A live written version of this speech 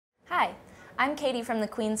Hi, I'm Katie from the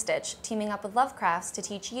Queen Stitch, teaming up with Love Crafts to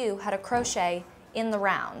teach you how to crochet in the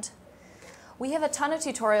round. We have a ton of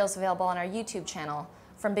tutorials available on our YouTube channel,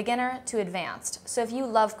 from beginner to advanced, so if you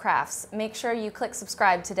love crafts, make sure you click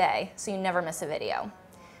subscribe today so you never miss a video.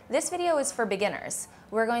 This video is for beginners.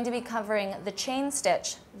 We're going to be covering the chain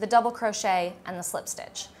stitch, the double crochet, and the slip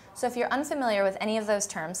stitch. So if you're unfamiliar with any of those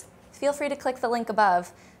terms, feel free to click the link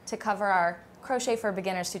above to cover our Crochet for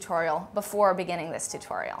Beginners tutorial before beginning this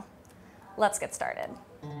tutorial. Let's get started.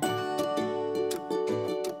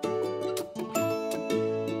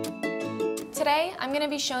 Today I'm going to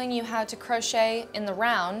be showing you how to crochet in the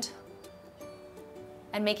round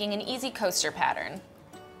and making an easy coaster pattern.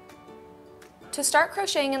 To start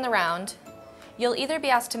crocheting in the round, you'll either be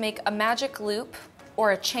asked to make a magic loop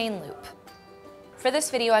or a chain loop. For this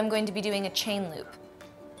video I'm going to be doing a chain loop.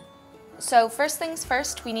 So first things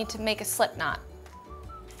first, we need to make a slip knot.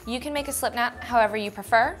 You can make a slip knot however you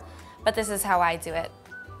prefer, but this is how I do it.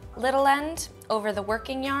 Little end over the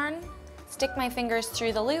working yarn, stick my fingers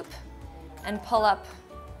through the loop, and pull up,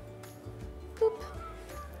 boop,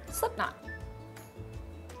 slip knot.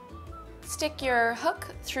 Stick your hook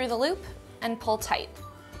through the loop and pull tight.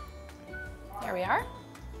 There we are.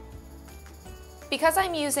 Because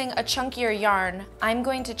I'm using a chunkier yarn, I'm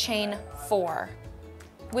going to chain 4.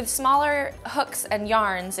 With smaller hooks and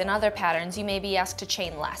yarns in other patterns, you may be asked to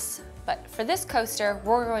chain less. But for this coaster,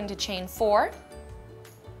 we're going to chain 4.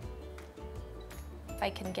 If I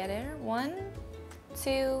can get it, 1,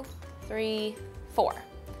 2, 3, 4.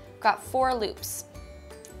 Got 4 loops.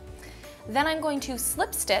 Then I'm going to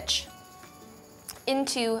slip stitch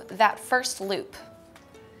into that first loop,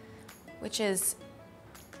 which is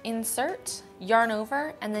insert, yarn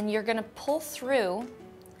over, and then you're gonna pull through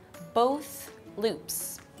both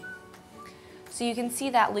loops. So you can see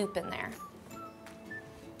that loop in there.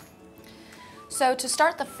 So to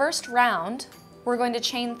start the first round, we're going to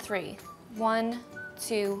chain 3. 1,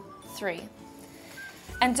 2, 3.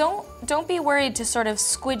 And don't be worried to sort of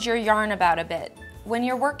squidge your yarn about a bit. When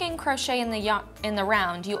you're working crochet in the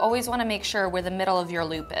round, you always want to make sure where the middle of your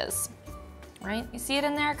loop is. Right? You see it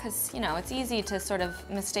in there? Because, you know, it's easy to sort of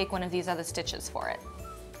mistake one of these other stitches for it.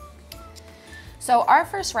 So our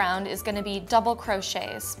first round is going to be double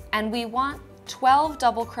crochets, and we want 12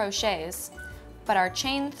 double crochets, but our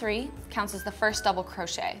chain 3 counts as the first double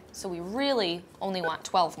crochet, so we really only want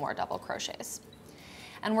 12 more double crochets.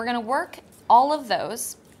 And we're going to work all of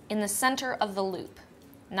those in the center of the loop.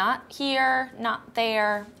 Not here, not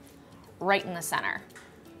there, right in the center.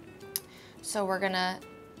 So we're going to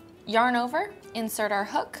yarn over, insert our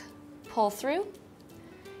hook, pull through,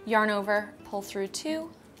 yarn over, pull through 2,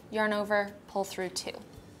 yarn over, pull through 2.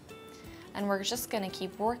 And we're just going to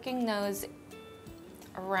keep working those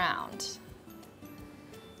around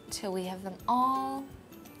till we have them all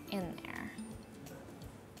in there.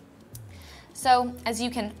 So as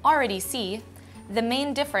you can already see, the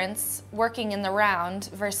main difference working in the round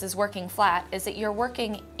versus working flat is that you're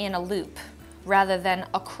working in a loop rather than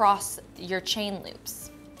across your chain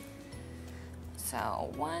loops.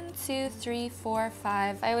 So 1, 2, 3, 4,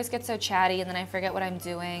 5. I always get so chatty and then I forget what I'm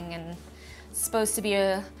doing, and it's supposed to be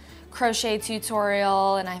a crochet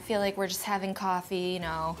tutorial and I feel like we're just having coffee, you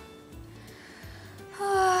know.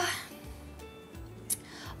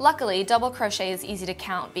 Luckily, double crochet is easy to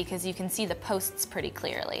count because you can see the posts pretty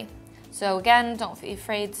clearly. So again, don't be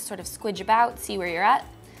afraid to sort of squidge about, see where you're at.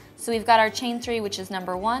 So we've got our chain 3, which is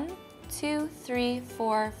number 1, 2, 3,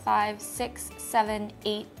 4, 5, 6, 7,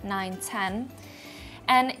 8, 9, 10.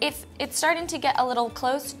 And if it's starting to get a little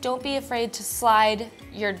close, don't be afraid to slide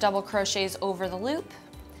your double crochets over the loop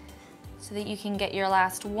so that you can get your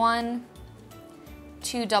last 1,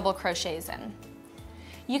 2 double crochets in.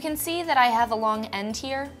 You can see that I have a long end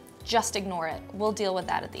here, just ignore it. We'll deal with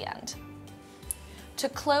that at the end. To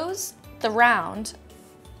close the round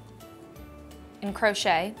in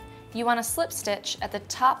crochet, you want to slip stitch at the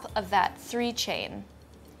top of that 3 chain.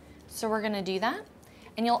 So we're going to do that,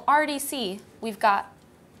 and you'll already see we've got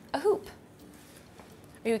a hoop.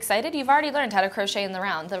 Are you excited? You've already learned how to crochet in the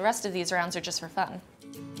round. The rest of these rounds are just for fun.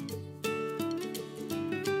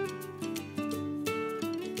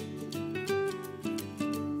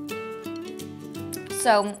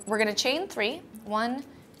 So we're going to chain 3, 1,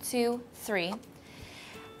 2, 3,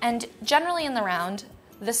 and generally in the round,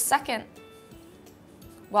 the second,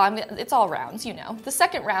 well, it's all rounds, you know. The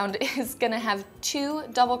second round is going to have 2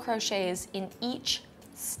 double crochets in each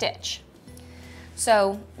stitch.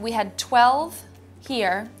 So we had 12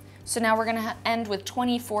 here, so now we're going to end with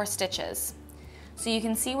 24 stitches. So you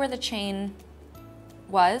can see where the chain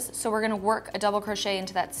was, so we're going to work a double crochet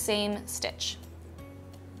into that same stitch.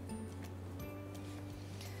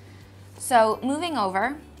 So moving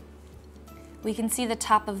over, we can see the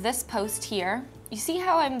top of this post here. You see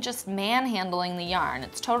how I'm just manhandling the yarn?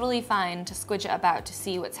 It's totally fine to squidge it about to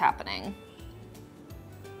see what's happening.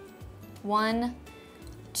 1,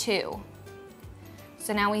 2.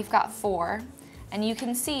 So now we've got 4, and you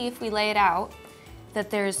can see if we lay it out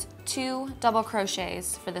that there's 2 double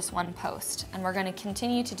crochets for this one post, and we're going to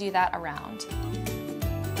continue to do that around.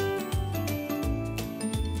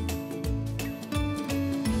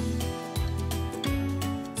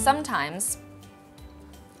 Sometimes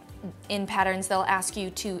in patterns they'll ask you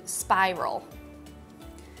to spiral.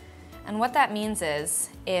 And what that means is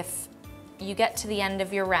if you get to the end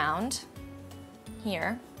of your round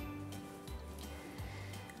here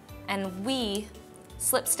and we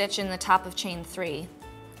slip stitch in the top of chain 3,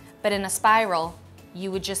 but in a spiral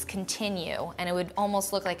you would just continue and it would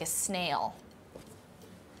almost look like a snail.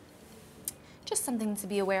 Just something to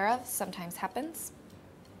be aware of, sometimes happens.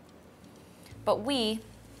 But we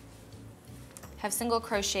have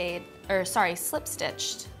slip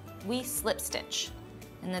stitched. We slip stitch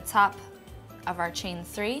in the top of our chain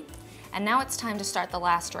 3, and now it's time to start the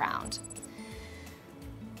last round.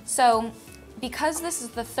 So because this is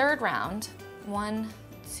the third round, 1,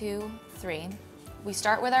 2, 3, we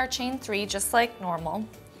start with our chain 3 just like normal,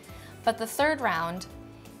 but the third round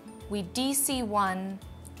we DC1,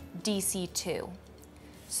 DC2.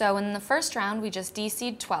 So in the first round we just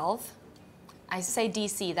DC'd 12. I say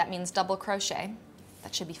DC, that means double crochet.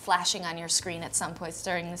 That should be flashing on your screen at some points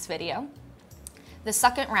during this video. The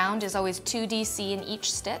second round is always 2 DC in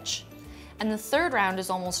each stitch, and the third round is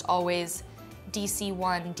almost always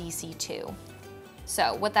DC1, DC2.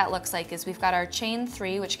 So what that looks like is we've got our chain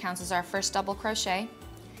 3, which counts as our first double crochet.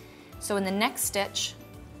 So in the next stitch,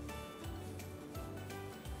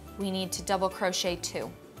 we need to double crochet 2.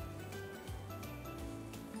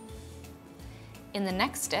 In the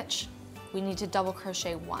next stitch, we need to double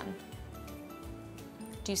crochet 1.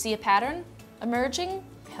 Do you see a pattern emerging?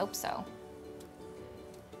 I hope so.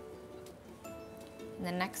 In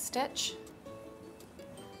the next stitch,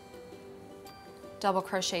 double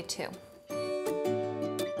crochet 2.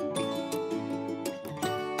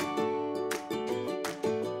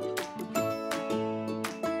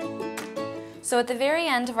 So at the very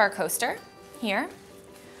end of our coaster here,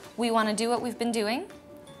 we want to do what we've been doing,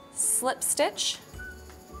 slip stitch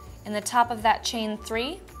in the top of that chain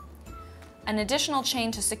 3, an additional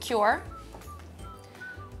chain to secure,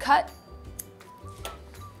 cut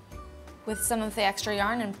with some of the extra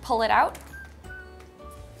yarn and pull it out.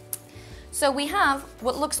 So we have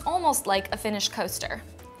what looks almost like a finished coaster,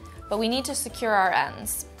 but we need to secure our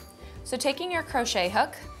ends. So taking your crochet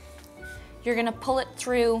hook, you're going to pull it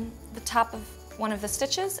through the top of one of the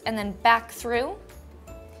stitches and then back through,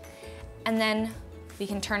 and then we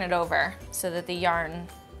can turn it over so that the yarn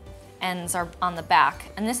ends are on the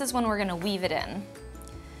back, and this is when we're going to weave it in.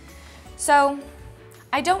 So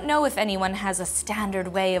I don't know if anyone has a standard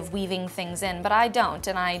way of weaving things in, but I don't,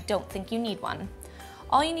 and I don't think you need one.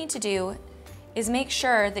 All you need to do is make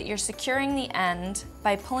sure that you're securing the end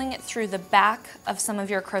by pulling it through the back of some of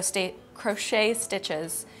your crochet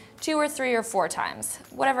stitches 2 or 3 or 4 times,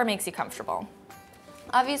 whatever makes you comfortable.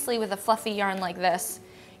 Obviously with a fluffy yarn like this,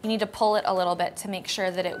 you need to pull it a little bit to make sure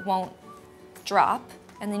that it won't drop,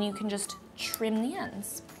 and then you can just trim the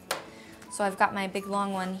ends. So I've got my big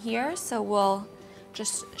long one here, so we'll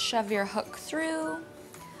just shove your hook through,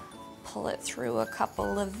 pull it through a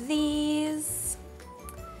couple of these,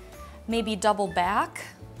 maybe double back,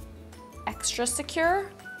 extra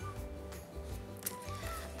secure,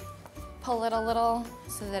 pull it a little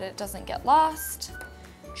so that it doesn't get lost,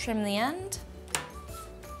 trim the end.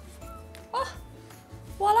 Oh,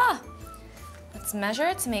 voila! Let's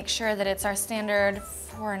measure to make sure that it's our standard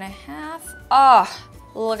 4.5. Oh,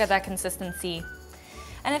 look at that consistency.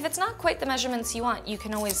 And if it's not quite the measurements you want, you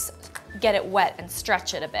can always get it wet and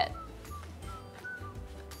stretch it a bit.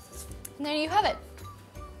 And there you have it.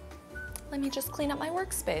 Let me just clean up my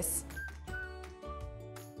workspace.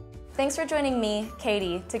 Thanks for joining me,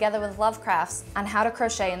 Katie, together with Love Crafts on how to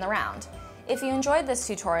crochet in the round. If you enjoyed this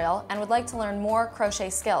tutorial and would like to learn more crochet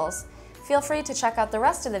skills, feel free to check out the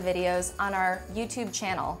rest of the videos on our YouTube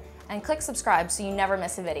channel and click subscribe so you never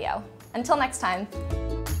miss a video. Until next time.